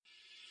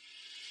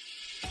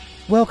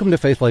Welcome to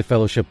Faith Life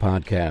Fellowship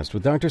Podcast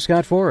with Dr.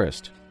 Scott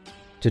Forrest.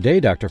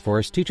 Today, Dr.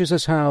 Forrest teaches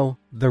us how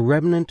the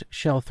remnant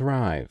shall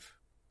thrive.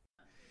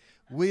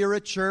 We are a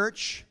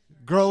church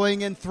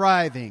growing and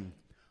thriving,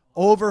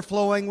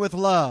 overflowing with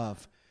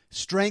love,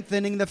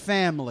 strengthening the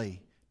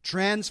family,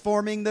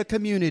 transforming the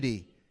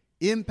community,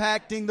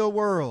 impacting the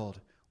world,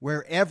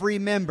 where every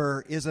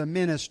member is a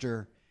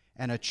minister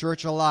and a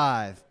church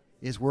alive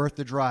is worth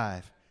the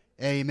drive.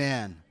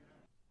 Amen.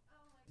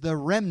 The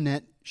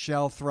remnant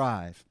shall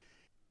thrive.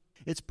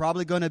 It's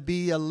probably going to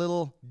be a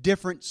little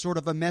different sort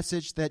of a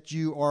message that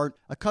you are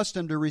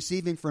accustomed to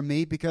receiving from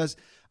me because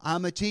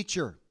I'm a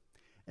teacher.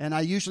 And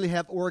I usually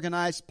have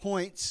organized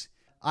points,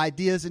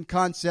 ideas, and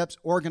concepts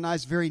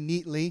organized very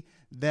neatly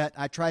that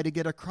I try to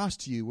get across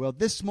to you. Well,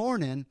 this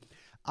morning,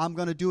 I'm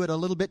going to do it a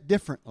little bit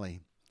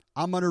differently.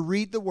 I'm going to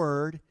read the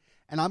Word,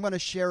 and I'm going to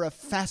share a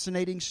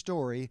fascinating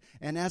story.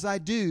 And as I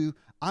do,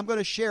 I'm going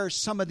to share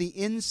some of the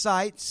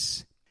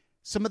insights,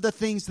 some of the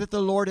things that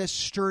the Lord has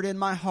stirred in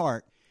my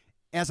heart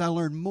as I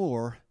learn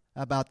more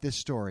about this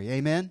story.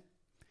 Amen?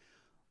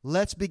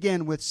 Let's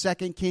begin with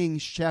 2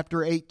 Kings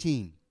chapter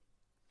 18.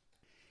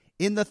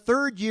 In the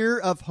 3rd year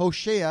of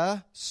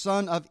Hoshea,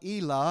 son of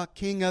Elah,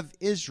 king of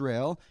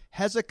Israel,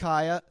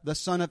 Hezekiah, the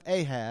son of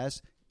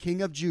Ahaz,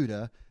 king of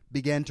Judah,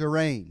 began to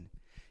reign.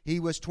 He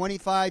was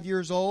 25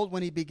 years old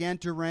when he began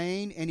to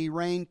reign, and he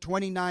reigned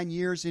 29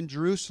 years in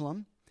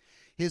Jerusalem.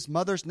 His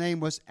mother's name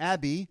was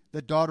Abi,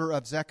 the daughter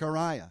of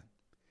Zechariah.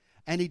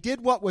 And he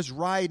did what was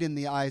right in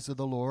the eyes of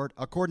the Lord,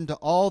 according to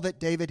all that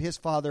David his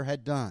father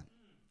had done.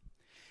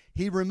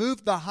 He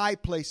removed the high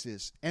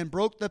places and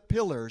broke the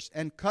pillars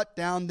and cut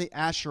down the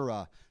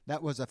Asherah.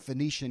 That was a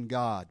Phoenician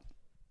god.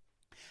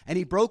 And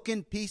he broke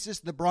in pieces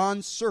the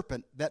bronze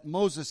serpent that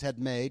Moses had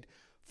made,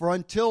 for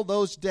until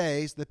those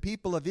days the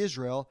people of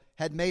Israel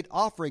had made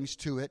offerings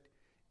to it.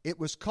 It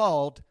was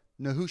called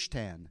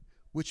Nehushtan,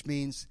 which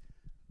means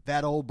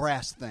that old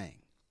brass thing.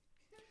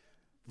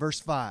 Verse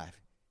 5.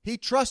 He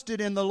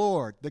trusted in the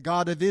Lord, the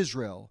God of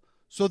Israel,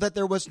 so that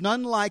there was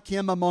none like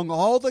him among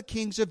all the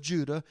kings of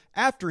Judah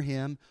after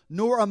him,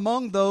 nor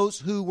among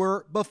those who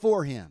were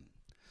before him.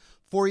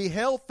 For he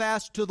held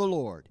fast to the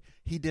Lord.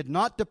 He did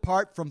not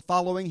depart from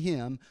following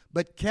him,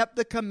 but kept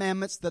the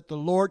commandments that the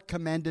Lord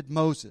commanded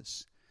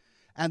Moses.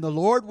 And the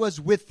Lord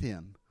was with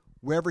him.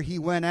 Wherever he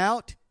went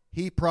out,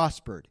 he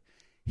prospered.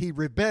 He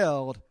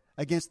rebelled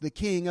against the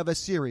king of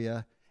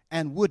Assyria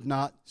and would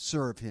not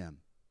serve him.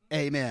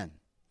 Amen.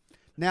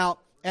 Now,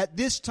 at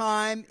this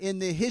time in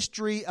the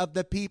history of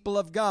the people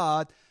of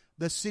God,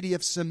 the city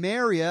of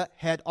Samaria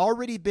had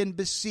already been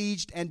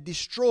besieged and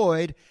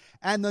destroyed,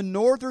 and the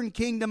northern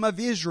kingdom of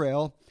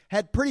Israel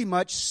had pretty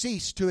much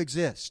ceased to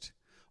exist.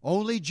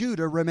 Only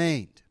Judah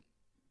remained.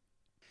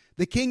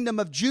 The kingdom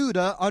of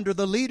Judah, under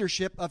the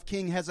leadership of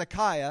King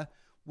Hezekiah,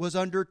 was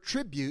under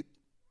tribute,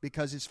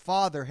 because his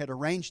father had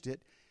arranged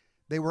it.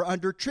 They were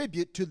under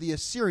tribute to the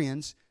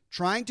Assyrians,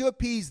 trying to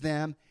appease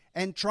them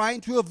and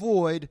trying to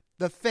avoid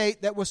the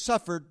fate that was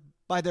suffered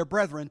by their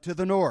brethren to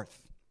the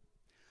north.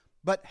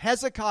 But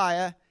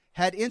Hezekiah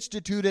had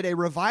instituted a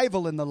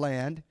revival in the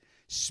land,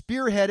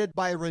 spearheaded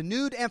by a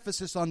renewed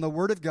emphasis on the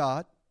Word of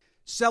God,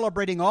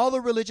 celebrating all the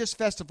religious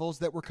festivals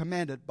that were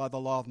commanded by the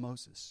law of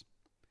Moses.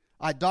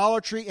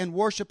 Idolatry and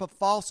worship of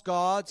false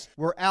gods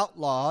were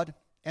outlawed,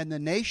 and the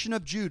nation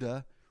of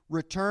Judah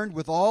returned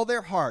with all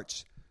their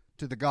hearts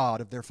to the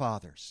God of their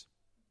fathers.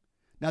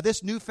 Now,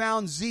 this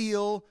newfound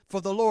zeal for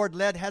the Lord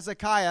led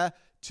Hezekiah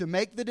to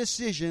make the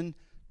decision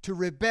to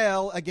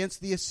rebel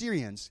against the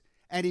Assyrians,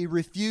 and he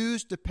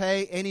refused to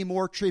pay any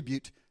more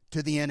tribute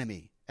to the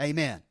enemy.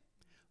 Amen.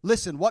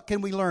 Listen, what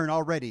can we learn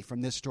already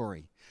from this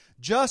story?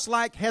 Just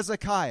like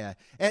Hezekiah,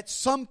 at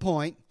some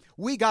point,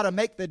 we got to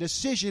make the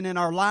decision in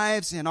our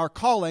lives and our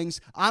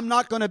callings, I'm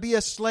not going to be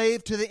a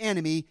slave to the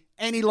enemy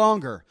any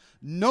longer.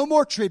 No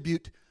more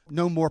tribute,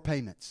 no more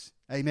payments.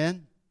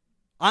 Amen.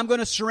 I'm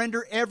going to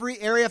surrender every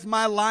area of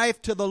my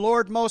life to the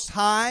Lord Most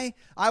High.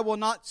 I will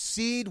not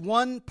cede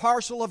one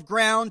parcel of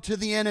ground to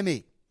the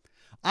enemy.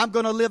 I'm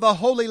going to live a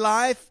holy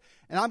life,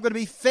 and I'm going to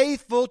be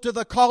faithful to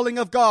the calling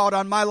of God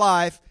on my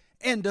life.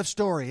 End of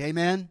story.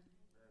 Amen.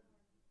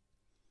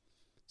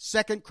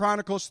 2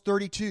 Chronicles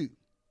 32.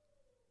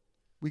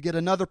 We get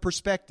another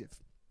perspective.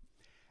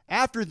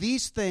 After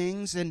these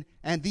things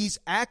and these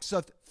acts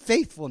of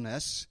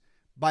faithfulness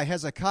by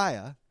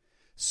Hezekiah,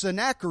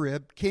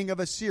 Sennacherib, king of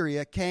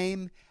Assyria,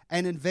 came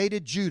and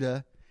invaded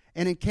Judah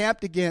and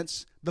encamped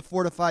against the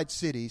fortified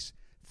cities,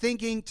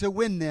 thinking to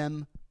win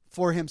them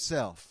for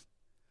himself.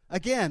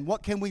 Again,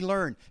 what can we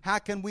learn? How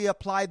can we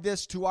apply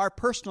this to our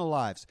personal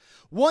lives?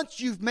 Once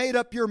you've made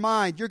up your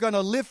mind, you're going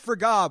to live for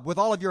God with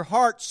all of your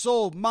heart,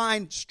 soul,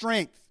 mind,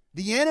 strength.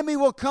 The enemy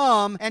will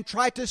come and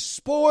try to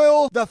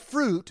spoil the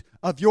fruit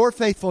of your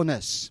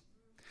faithfulness.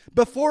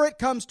 Before it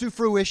comes to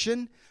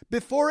fruition,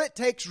 before it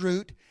takes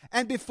root,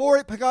 and before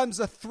it becomes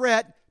a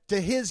threat to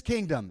his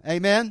kingdom.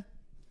 Amen?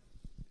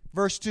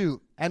 Verse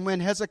 2, and when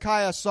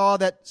Hezekiah saw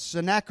that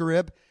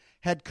Sennacherib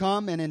had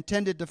come and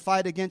intended to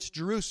fight against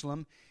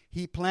Jerusalem,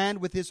 he planned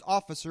with his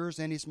officers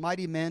and his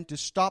mighty men to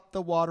stop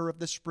the water of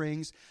the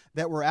springs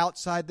that were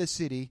outside the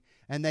city,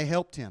 and they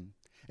helped him.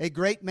 A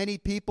great many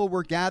people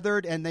were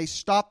gathered, and they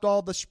stopped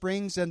all the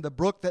springs and the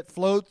brook that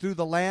flowed through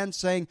the land,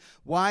 saying,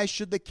 "Why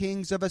should the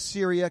kings of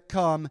Assyria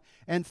come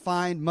and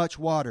find much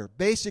water?"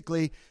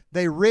 Basically,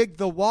 they rigged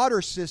the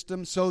water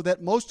system so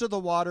that most of the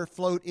water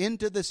flowed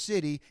into the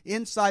city,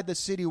 inside the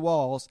city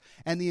walls,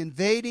 and the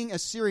invading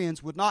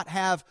Assyrians would not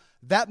have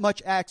that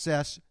much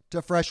access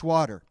to fresh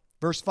water.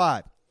 Verse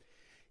 5.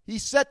 He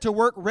set to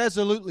work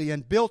resolutely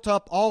and built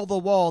up all the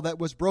wall that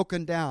was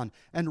broken down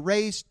and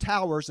raised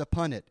towers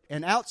upon it.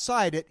 And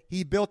outside it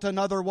he built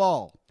another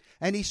wall.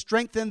 And he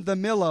strengthened the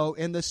Millo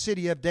in the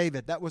city of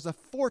David. That was a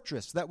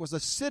fortress, that was a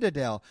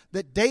citadel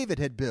that David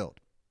had built.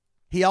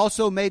 He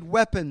also made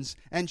weapons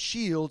and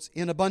shields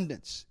in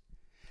abundance.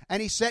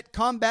 And he set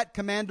combat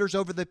commanders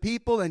over the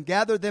people and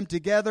gathered them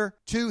together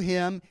to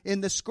him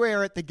in the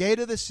square at the gate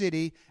of the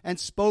city and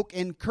spoke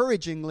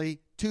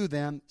encouragingly to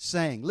them,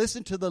 saying,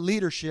 listen to the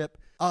leadership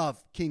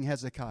of King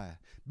Hezekiah.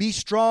 Be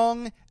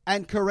strong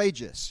and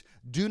courageous.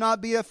 Do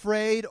not be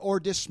afraid or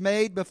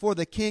dismayed before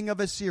the king of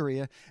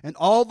Assyria and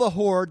all the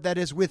horde that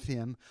is with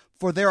him,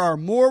 for there are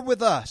more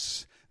with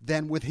us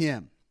than with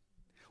him.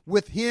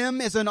 With him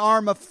is an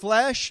arm of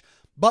flesh,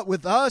 but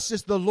with us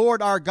is the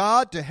Lord our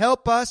God to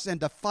help us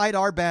and to fight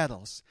our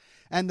battles.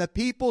 And the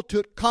people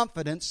took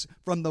confidence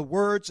from the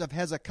words of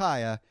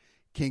Hezekiah,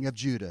 king of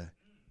Judah.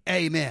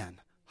 Amen.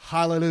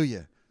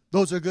 Hallelujah.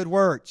 Those are good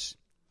words.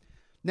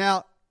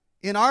 Now,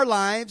 in our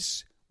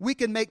lives, we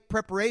can make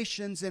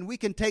preparations and we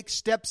can take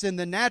steps in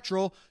the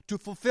natural to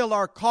fulfill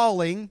our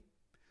calling,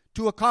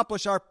 to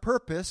accomplish our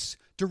purpose,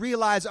 to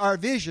realize our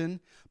vision.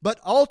 But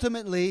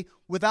ultimately,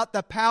 without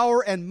the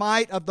power and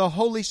might of the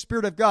Holy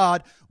Spirit of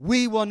God,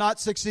 we will not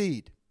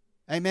succeed.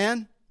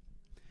 Amen?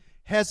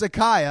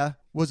 Hezekiah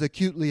was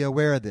acutely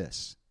aware of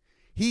this.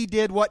 He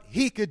did what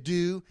he could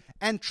do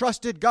and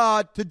trusted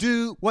God to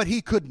do what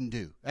he couldn't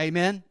do.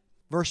 Amen?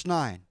 Verse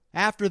 9.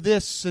 After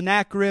this,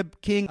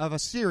 Sennacherib, king of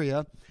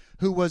Assyria,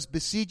 who was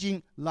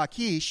besieging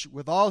Lachish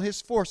with all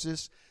his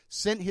forces,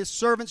 sent his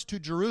servants to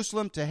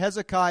Jerusalem to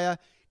Hezekiah,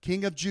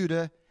 king of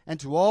Judah, and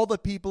to all the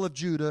people of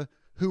Judah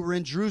who were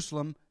in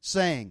Jerusalem,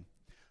 saying,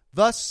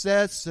 Thus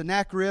says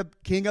Sennacherib,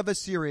 king of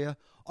Assyria,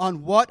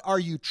 on what are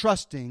you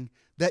trusting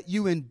that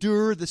you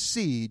endure the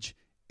siege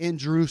in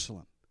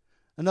Jerusalem?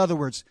 In other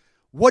words,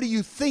 what are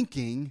you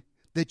thinking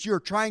that you're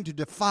trying to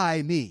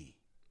defy me?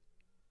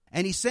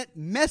 And he sent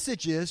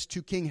messages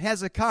to King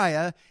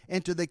Hezekiah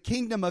and to the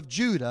kingdom of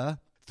Judah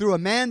through a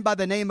man by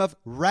the name of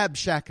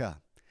Rabshakeh.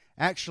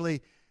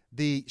 Actually,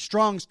 the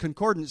Strong's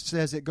Concordance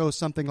says it goes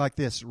something like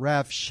this,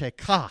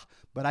 Rabshakeh,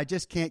 but I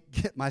just can't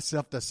get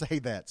myself to say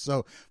that.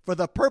 So for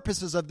the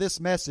purposes of this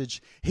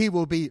message, he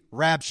will be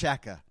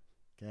Rabshakeh.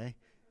 Okay?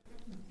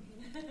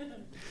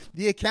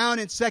 The account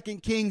in 2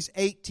 Kings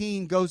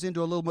 18 goes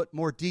into a little bit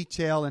more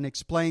detail and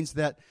explains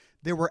that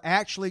there were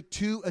actually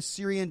 2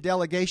 Assyrian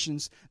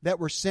delegations that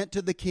were sent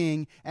to the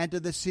king and to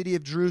the city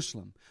of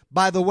Jerusalem.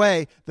 By the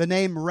way, the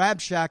name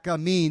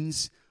Rabshakeh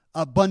means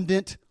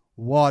abundant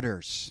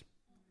waters.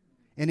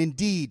 And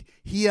indeed,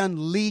 he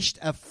unleashed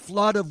a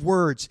flood of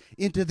words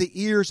into the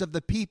ears of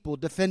the people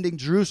defending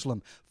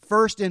Jerusalem,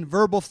 first in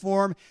verbal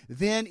form,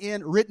 then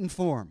in written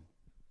form.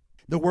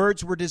 The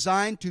words were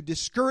designed to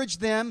discourage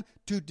them,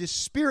 to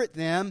dispirit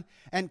them,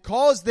 and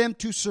cause them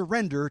to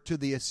surrender to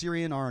the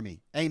Assyrian army.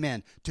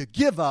 Amen. To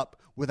give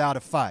up without a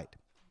fight.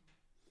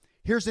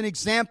 Here's an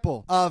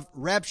example of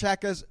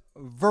Rabshakeh's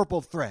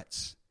verbal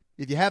threats.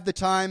 If you have the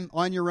time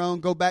on your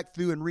own, go back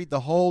through and read the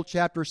whole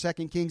chapter, 2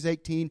 Kings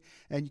 18,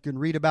 and you can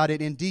read about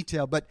it in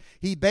detail. But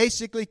he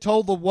basically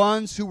told the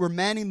ones who were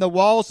manning the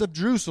walls of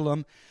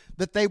Jerusalem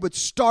that they would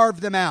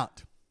starve them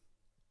out.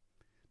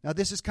 Now,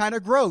 this is kind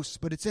of gross,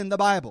 but it's in the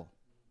Bible.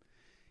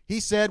 He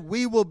said,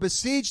 we will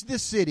besiege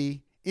this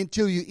city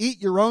until you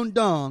eat your own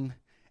dung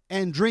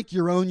and drink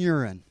your own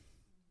urine.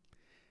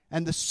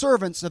 And the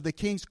servants of the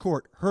king's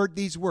court heard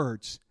these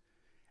words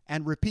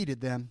and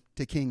repeated them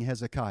to King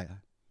Hezekiah.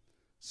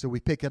 So we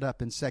pick it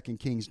up in 2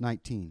 Kings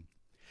 19.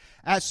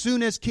 As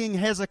soon as King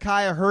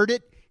Hezekiah heard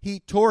it, he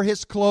tore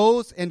his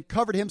clothes and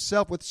covered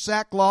himself with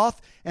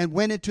sackcloth and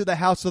went into the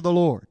house of the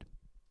Lord.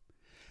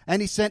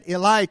 And he sent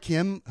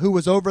Eliakim, who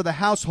was over the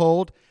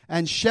household,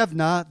 and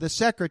Shebna, the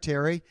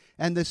secretary,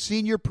 and the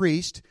senior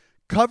priest,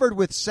 covered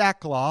with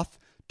sackcloth,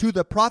 to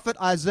the prophet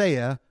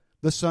Isaiah,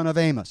 the son of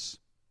Amos.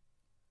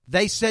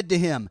 They said to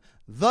him,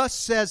 Thus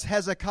says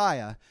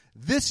Hezekiah,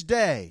 this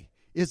day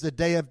is a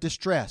day of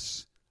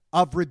distress,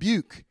 of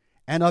rebuke,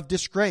 and of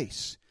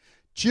disgrace.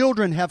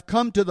 Children have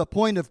come to the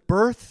point of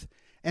birth,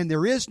 and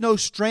there is no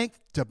strength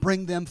to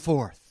bring them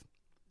forth.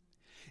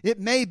 It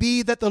may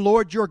be that the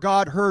Lord your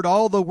God heard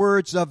all the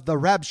words of the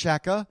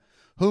Rabshakeh,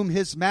 whom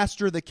his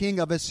master the king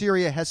of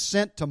Assyria has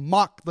sent to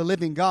mock the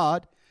living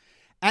God,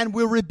 and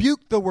will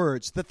rebuke the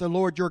words that the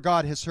Lord your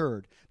God has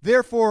heard.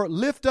 Therefore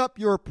lift up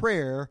your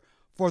prayer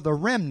for the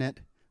remnant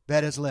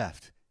that is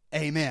left.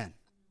 Amen.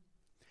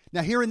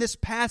 Now here in this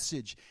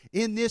passage,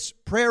 in this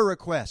prayer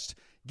request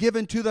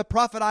given to the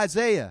prophet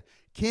Isaiah,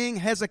 King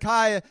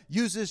Hezekiah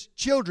uses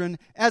children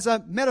as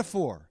a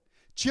metaphor.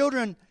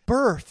 Children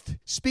birthed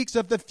speaks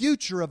of the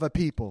future of a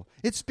people.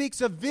 It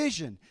speaks of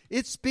vision.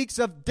 It speaks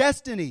of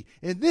destiny.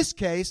 In this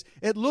case,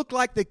 it looked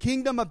like the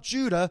kingdom of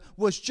Judah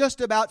was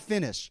just about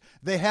finished.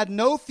 They had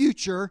no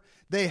future.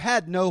 They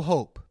had no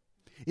hope.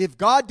 If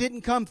God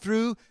didn't come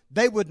through,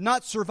 they would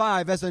not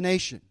survive as a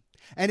nation.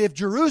 And if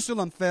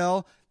Jerusalem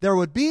fell, there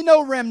would be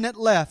no remnant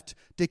left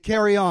to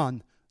carry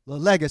on the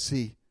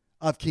legacy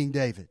of King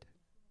David.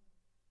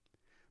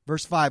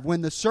 Verse 5,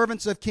 when the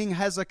servants of King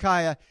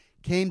Hezekiah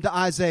came to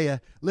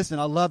Isaiah, listen,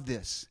 I love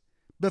this.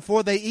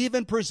 Before they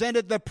even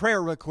presented the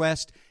prayer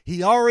request,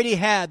 he already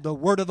had the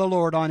word of the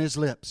Lord on his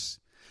lips.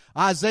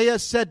 Isaiah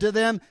said to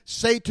them,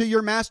 say to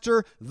your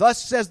master,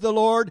 thus says the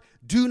Lord,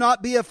 do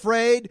not be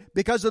afraid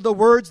because of the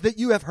words that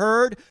you have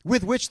heard,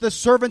 with which the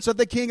servants of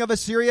the king of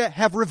Assyria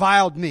have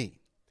reviled me.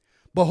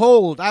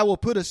 Behold, I will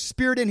put a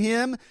spirit in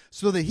him,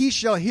 so that he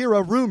shall hear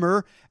a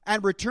rumor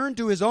and return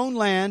to his own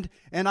land,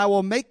 and I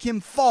will make him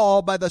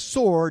fall by the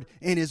sword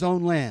in his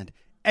own land.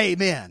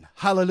 Amen.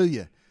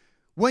 Hallelujah.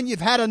 When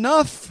you've had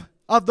enough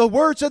of the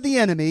words of the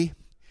enemy,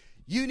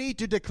 you need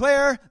to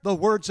declare the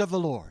words of the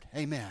Lord.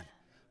 Amen.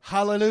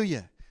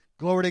 Hallelujah.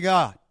 Glory to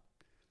God.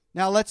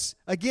 Now let's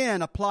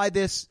again apply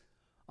this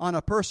on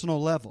a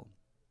personal level.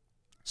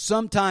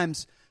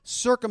 Sometimes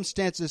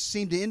circumstances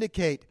seem to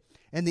indicate,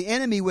 and the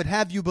enemy would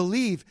have you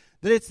believe,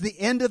 that it's the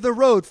end of the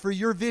road for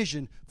your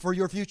vision, for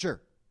your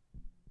future.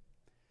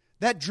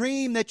 That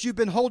dream that you've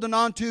been holding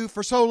on to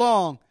for so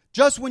long,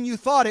 just when you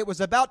thought it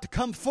was about to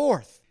come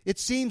forth, it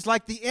seems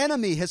like the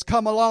enemy has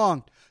come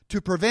along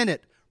to prevent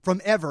it from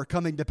ever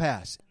coming to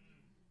pass.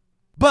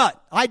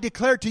 But I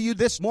declare to you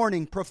this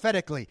morning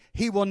prophetically,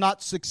 he will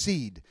not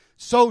succeed.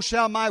 So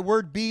shall my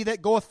word be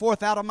that goeth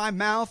forth out of my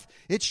mouth.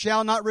 It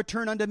shall not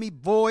return unto me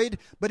void,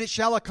 but it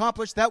shall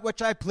accomplish that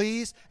which I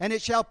please, and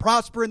it shall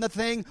prosper in the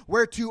thing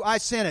whereto I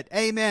sent it.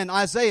 Amen.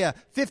 Isaiah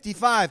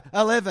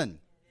 55:11.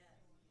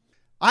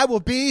 I will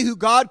be who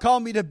God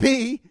called me to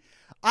be.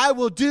 I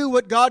will do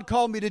what God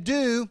called me to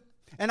do,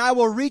 and I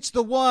will reach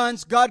the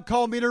ones God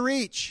called me to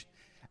reach.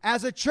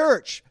 As a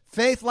church,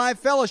 Faith Life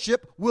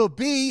Fellowship will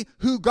be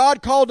who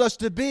God called us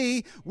to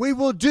be. We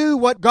will do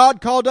what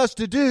God called us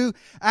to do,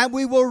 and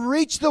we will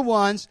reach the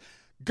ones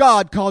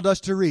God called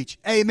us to reach.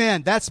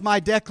 Amen. That's my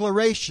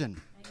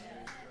declaration.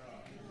 Amen.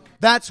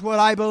 That's what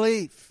I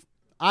believe.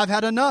 I've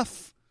had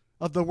enough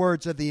of the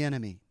words of the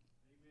enemy.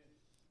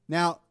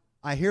 Now,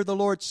 I hear the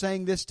Lord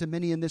saying this to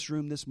many in this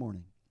room this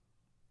morning.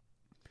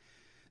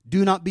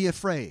 Do not be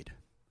afraid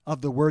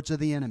of the words of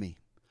the enemy.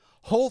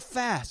 Hold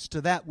fast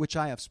to that which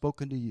I have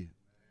spoken to you.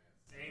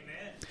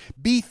 Amen.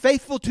 Be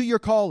faithful to your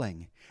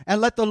calling,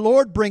 and let the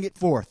Lord bring it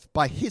forth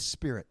by His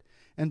Spirit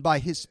and by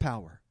His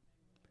power.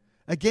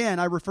 Again,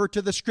 I refer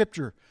to the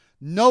Scripture.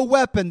 No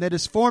weapon that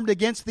is formed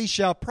against thee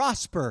shall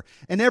prosper,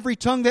 and every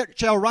tongue that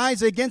shall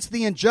rise against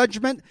thee in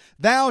judgment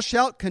thou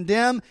shalt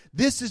condemn.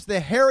 This is the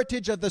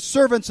heritage of the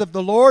servants of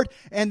the Lord,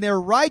 and their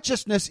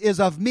righteousness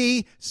is of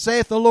me,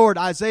 saith the Lord.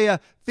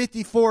 Isaiah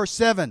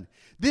 54:7.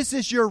 This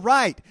is your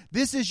right.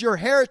 This is your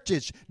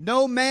heritage.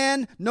 No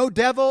man, no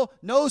devil,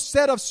 no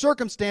set of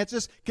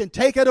circumstances can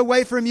take it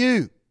away from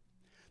you.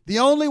 The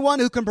only one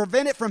who can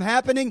prevent it from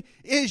happening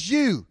is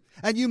you.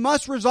 And you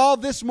must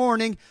resolve this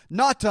morning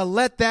not to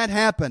let that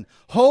happen.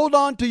 Hold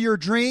on to your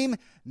dream.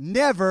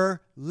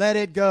 Never let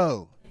it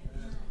go.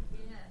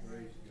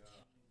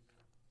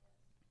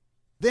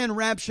 Then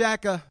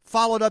Rabshakeh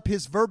followed up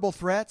his verbal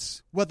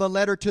threats with a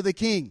letter to the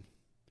king.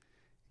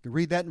 You can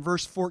read that in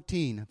verse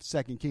 14 of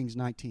 2 Kings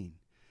 19.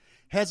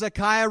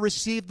 Hezekiah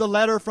received the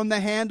letter from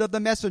the hand of the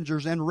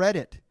messengers and read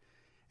it.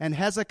 And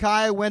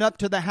Hezekiah went up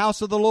to the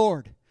house of the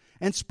Lord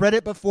and spread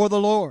it before the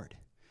Lord.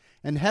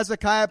 And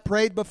Hezekiah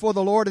prayed before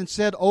the Lord and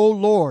said, O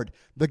Lord,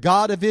 the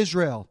God of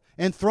Israel,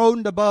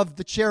 enthroned above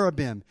the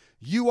cherubim,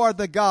 you are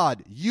the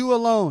God, you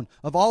alone,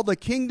 of all the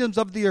kingdoms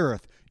of the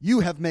earth.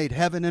 You have made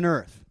heaven and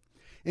earth.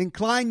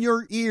 Incline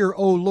your ear,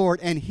 O Lord,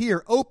 and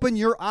hear. Open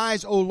your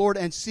eyes, O Lord,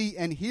 and see,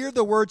 and hear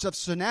the words of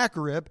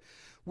Sennacherib,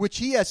 which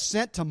he has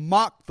sent to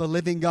mock the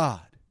living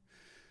God.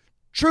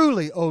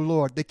 Truly, O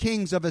Lord, the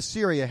kings of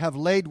Assyria have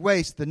laid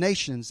waste the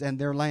nations and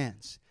their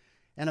lands,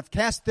 and have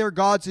cast their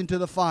gods into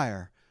the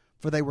fire.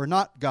 For they were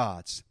not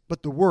gods,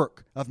 but the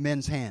work of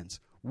men's hands,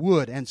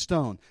 wood and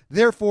stone.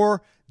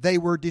 Therefore they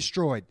were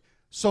destroyed.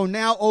 So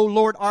now, O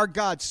Lord our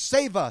God,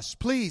 save us,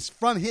 please,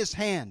 from his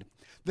hand,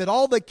 that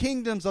all the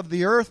kingdoms of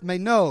the earth may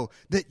know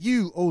that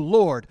you, O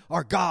Lord,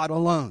 are God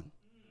alone.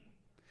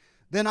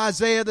 Then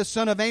Isaiah the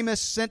son of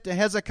Amos sent to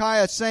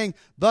Hezekiah, saying,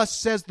 Thus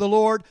says the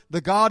Lord,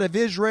 the God of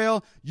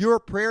Israel, your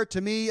prayer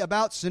to me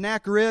about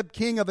Sennacherib,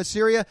 king of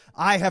Assyria,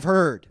 I have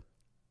heard.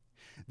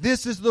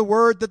 This is the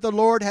word that the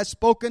Lord has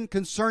spoken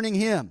concerning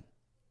him.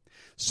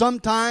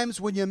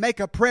 Sometimes when you make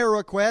a prayer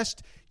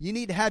request, you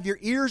need to have your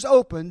ears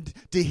opened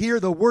to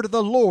hear the word of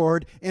the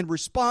Lord in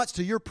response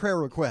to your prayer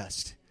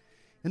request.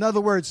 In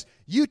other words,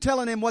 you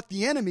telling him what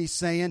the enemy's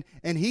saying,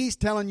 and he's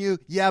telling you,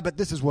 yeah, but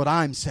this is what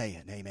I'm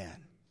saying.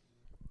 Amen.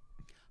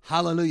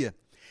 Hallelujah.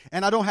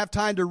 And I don't have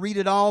time to read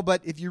it all,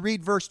 but if you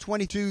read verse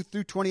 22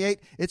 through 28,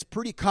 it's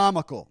pretty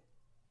comical.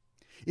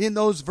 In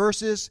those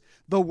verses,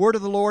 the word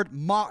of the Lord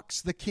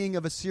mocks the king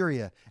of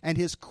Assyria and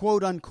his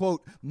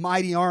quote-unquote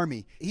mighty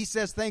army. He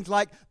says things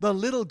like, the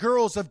little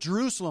girls of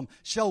Jerusalem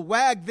shall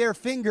wag their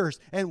fingers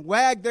and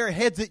wag their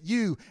heads at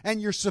you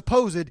and your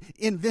supposed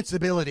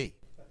invincibility.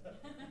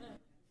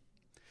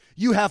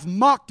 You have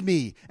mocked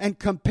me and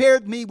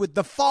compared me with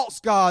the false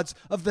gods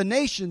of the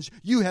nations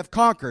you have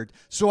conquered.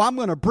 So I'm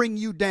going to bring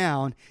you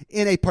down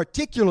in a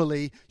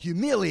particularly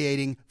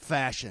humiliating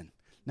fashion.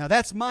 Now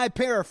that's my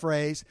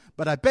paraphrase,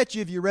 but I bet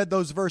you if you read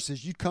those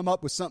verses, you'd come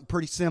up with something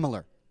pretty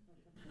similar.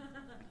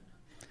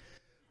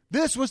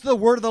 This was the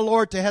word of the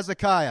Lord to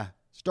Hezekiah,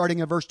 starting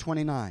in verse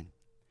 29.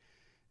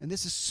 And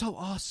this is so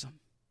awesome.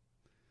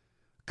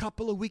 A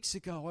couple of weeks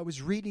ago, I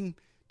was reading,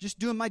 just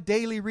doing my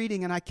daily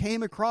reading, and I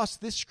came across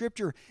this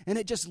scripture, and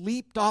it just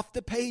leaped off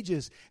the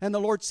pages. And the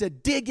Lord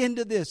said, dig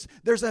into this.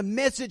 There's a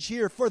message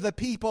here for the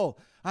people.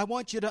 I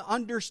want you to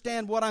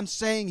understand what I'm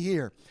saying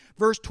here.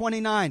 Verse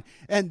 29,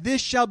 and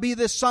this shall be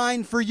the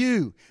sign for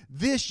you.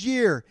 This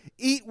year,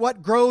 eat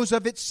what grows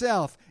of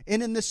itself,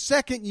 and in the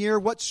second year,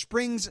 what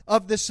springs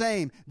of the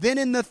same. Then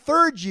in the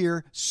third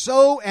year,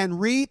 sow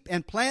and reap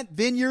and plant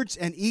vineyards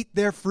and eat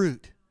their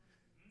fruit.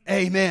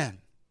 Amen.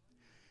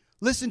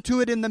 Listen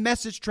to it in the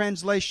Message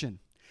translation.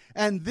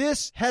 And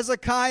this,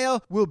 Hezekiah,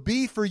 will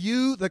be for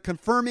you the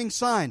confirming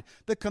sign.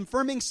 The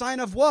confirming sign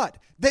of what?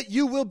 That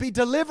you will be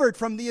delivered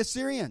from the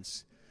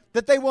Assyrians.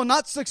 That they will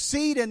not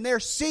succeed in their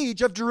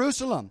siege of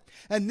Jerusalem.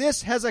 And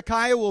this,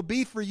 Hezekiah, will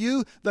be for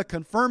you the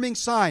confirming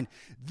sign.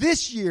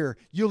 This year,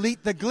 you'll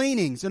eat the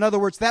gleanings. In other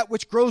words, that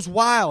which grows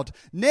wild.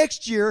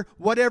 Next year,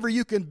 whatever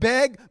you can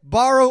beg,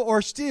 borrow,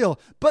 or steal.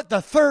 But the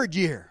third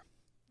year,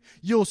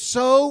 you'll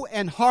sow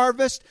and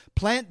harvest,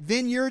 plant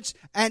vineyards,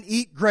 and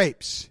eat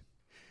grapes.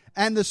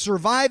 And the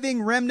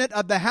surviving remnant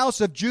of the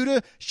house of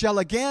Judah shall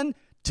again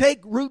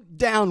take root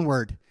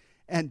downward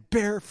and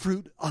bear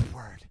fruit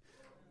upward.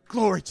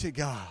 Glory to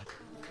God.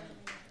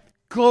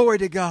 Glory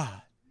to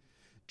God.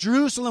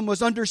 Jerusalem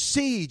was under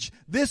siege.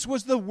 This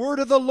was the word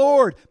of the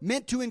Lord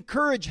meant to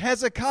encourage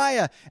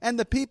Hezekiah and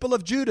the people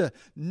of Judah.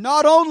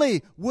 Not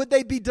only would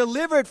they be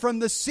delivered from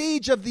the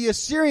siege of the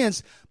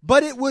Assyrians,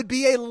 but it would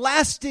be a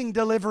lasting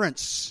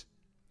deliverance.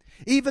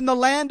 Even the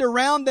land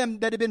around them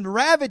that had been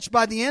ravaged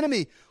by the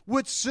enemy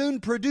would soon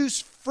produce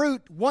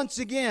fruit once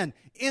again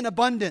in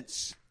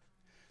abundance.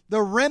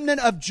 The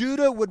remnant of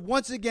Judah would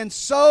once again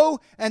sow,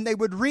 and they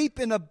would reap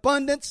in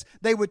abundance.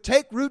 They would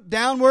take root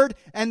downward,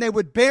 and they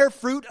would bear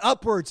fruit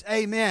upwards.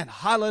 Amen.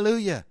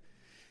 Hallelujah.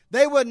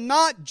 They would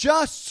not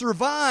just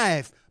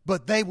survive,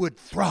 but they would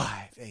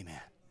thrive. Amen.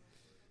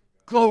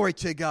 Glory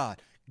to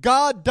God.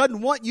 God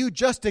doesn't want you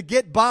just to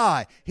get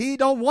by. He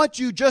don't want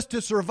you just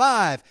to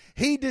survive.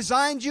 He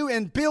designed you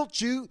and built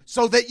you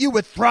so that you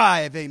would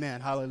thrive.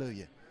 Amen.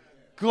 Hallelujah.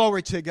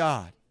 Glory to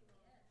God.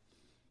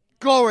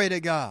 Glory to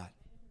God.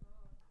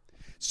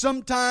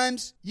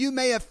 Sometimes you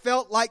may have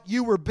felt like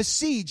you were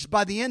besieged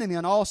by the enemy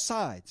on all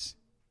sides.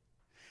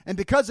 And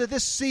because of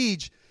this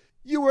siege,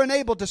 you were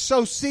unable to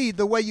sow seed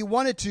the way you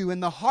wanted to,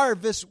 and the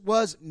harvest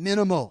was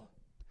minimal.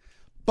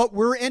 But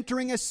we're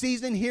entering a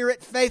season here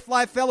at Faith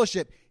Life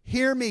Fellowship.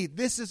 Hear me,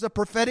 this is a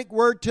prophetic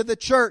word to the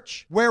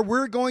church where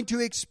we're going to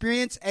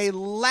experience a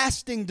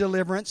lasting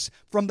deliverance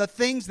from the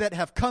things that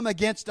have come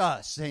against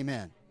us.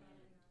 Amen.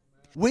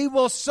 We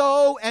will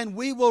sow and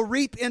we will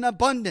reap in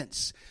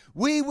abundance.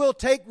 We will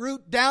take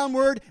root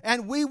downward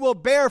and we will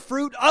bear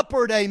fruit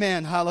upward.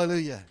 Amen.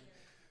 Hallelujah.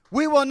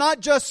 We will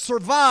not just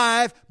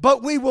survive,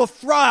 but we will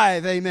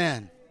thrive.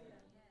 Amen.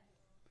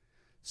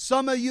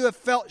 Some of you have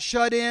felt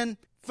shut in,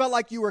 felt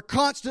like you were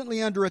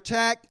constantly under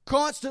attack,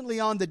 constantly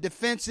on the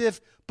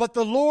defensive, but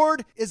the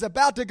Lord is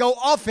about to go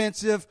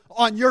offensive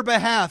on your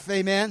behalf.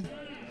 Amen.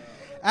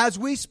 As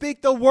we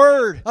speak the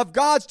word of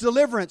God's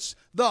deliverance,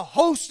 the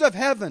hosts of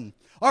heaven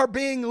are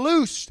being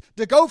loosed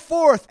to go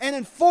forth and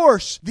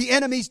enforce the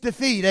enemy's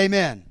defeat.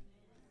 Amen.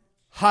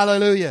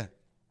 Hallelujah.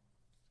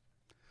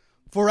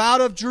 For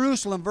out of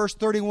Jerusalem, verse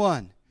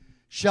 31,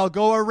 shall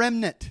go a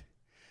remnant,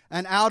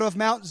 and out of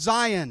Mount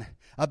Zion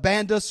a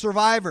band of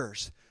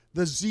survivors.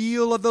 The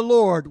zeal of the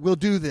Lord will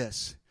do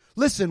this.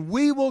 Listen,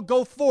 we will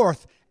go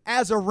forth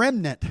as a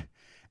remnant,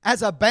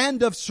 as a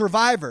band of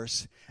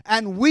survivors,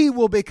 and we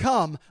will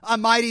become a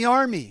mighty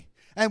army.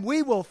 And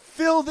we will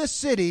fill this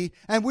city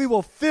and we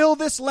will fill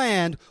this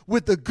land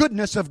with the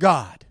goodness of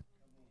God.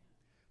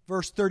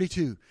 Verse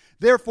 32.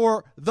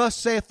 Therefore, thus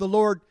saith the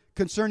Lord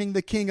concerning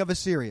the king of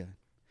Assyria.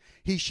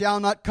 He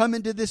shall not come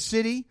into this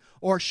city,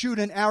 or shoot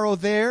an arrow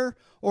there,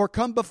 or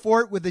come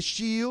before it with a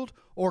shield,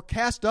 or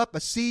cast up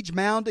a siege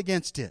mound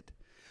against it.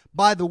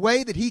 By the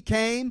way that he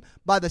came,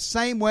 by the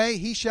same way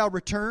he shall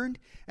return,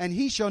 and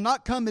he shall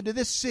not come into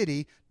this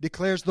city,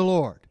 declares the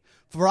Lord.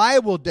 For I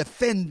will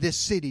defend this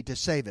city to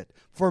save it,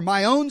 for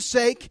my own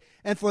sake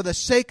and for the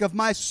sake of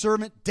my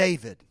servant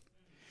David.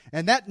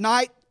 And that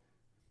night,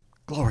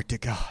 glory to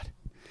God.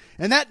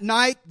 And that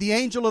night the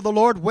angel of the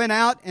Lord went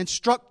out and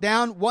struck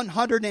down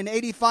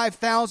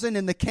 185,000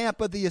 in the camp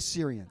of the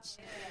Assyrians.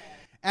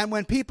 And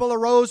when people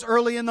arose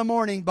early in the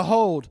morning,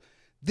 behold,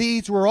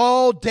 these were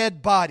all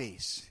dead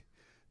bodies.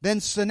 Then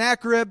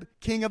Sennacherib,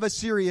 king of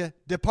Assyria,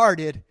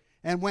 departed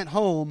and went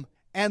home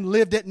and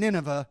lived at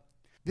Nineveh.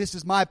 This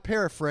is my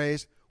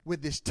paraphrase,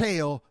 with his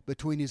tail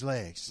between his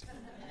legs.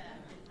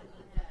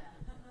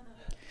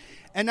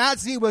 And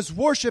as he was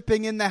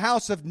worshiping in the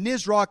house of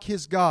Nisroch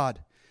his god,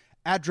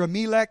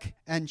 Adramelech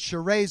and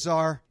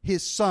Sharezer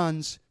his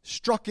sons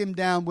struck him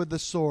down with the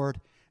sword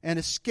and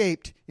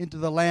escaped into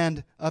the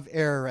land of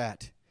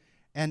Ararat.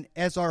 And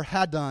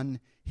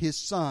Esarhaddon his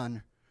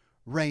son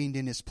reigned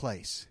in his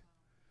place.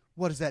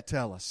 What does that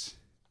tell us?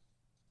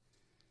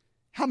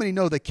 How many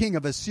know the king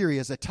of Assyria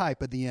is a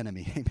type of the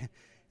enemy? Amen.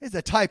 It's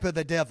a type of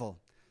the devil.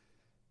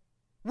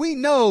 We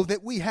know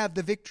that we have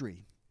the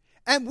victory.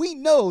 And we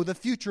know the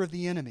future of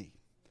the enemy,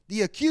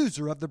 the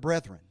accuser of the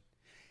brethren.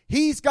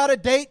 He's got a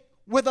date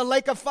with a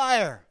lake of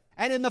fire.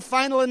 And in the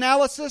final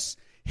analysis,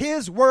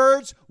 his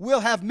words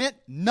will have meant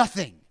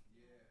nothing.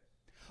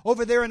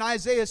 Over there in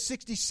Isaiah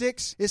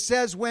 66, it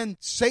says when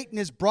Satan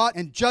is brought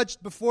and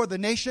judged before the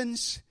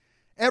nations,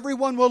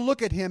 everyone will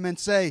look at him and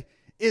say,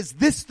 is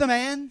this the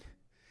man?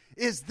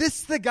 Is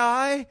this the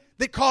guy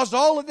that caused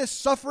all of this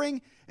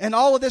suffering and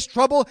all of this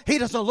trouble? He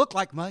doesn't look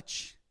like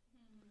much.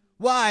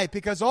 Why?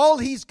 Because all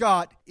he's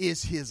got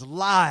is his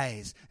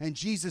lies. And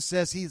Jesus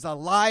says he's a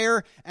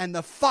liar and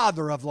the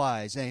father of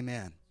lies.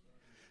 Amen.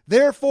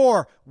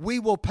 Therefore, we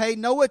will pay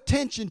no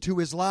attention to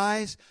his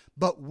lies,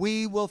 but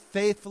we will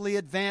faithfully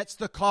advance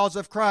the cause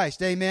of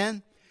Christ.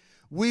 Amen.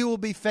 We will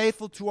be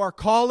faithful to our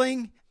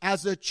calling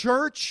as a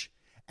church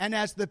and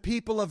as the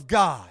people of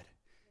God.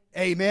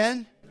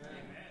 Amen.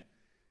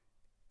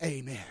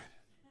 Amen.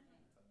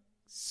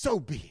 So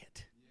be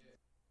it.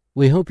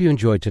 We hope you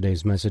enjoyed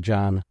today's message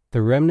on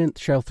The Remnant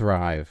Shall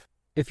Thrive.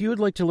 If you would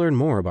like to learn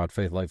more about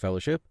Faith Life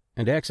Fellowship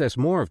and access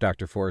more of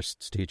Dr.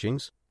 Forrest's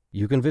teachings,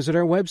 you can visit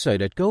our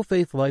website at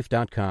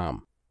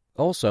gofaithlife.com.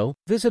 Also,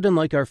 visit and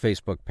like our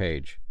Facebook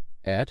page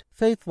at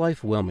Faith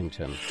Life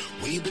Wilmington.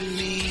 We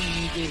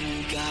believe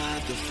in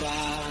God the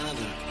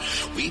Father.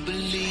 We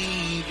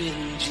believe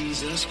in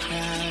Jesus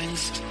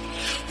Christ.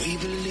 We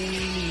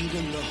believe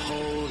in the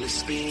Holy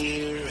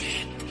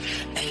Spirit,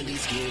 and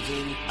He's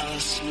given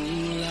us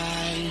new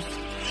life.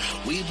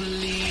 We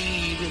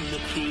believe in the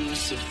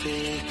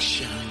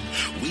crucifixion.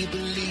 We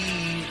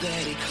believe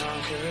that He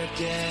conquered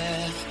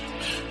death.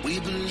 We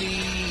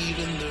believe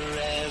in the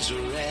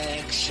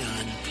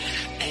resurrection,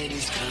 and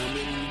He's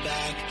coming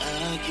back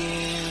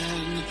again.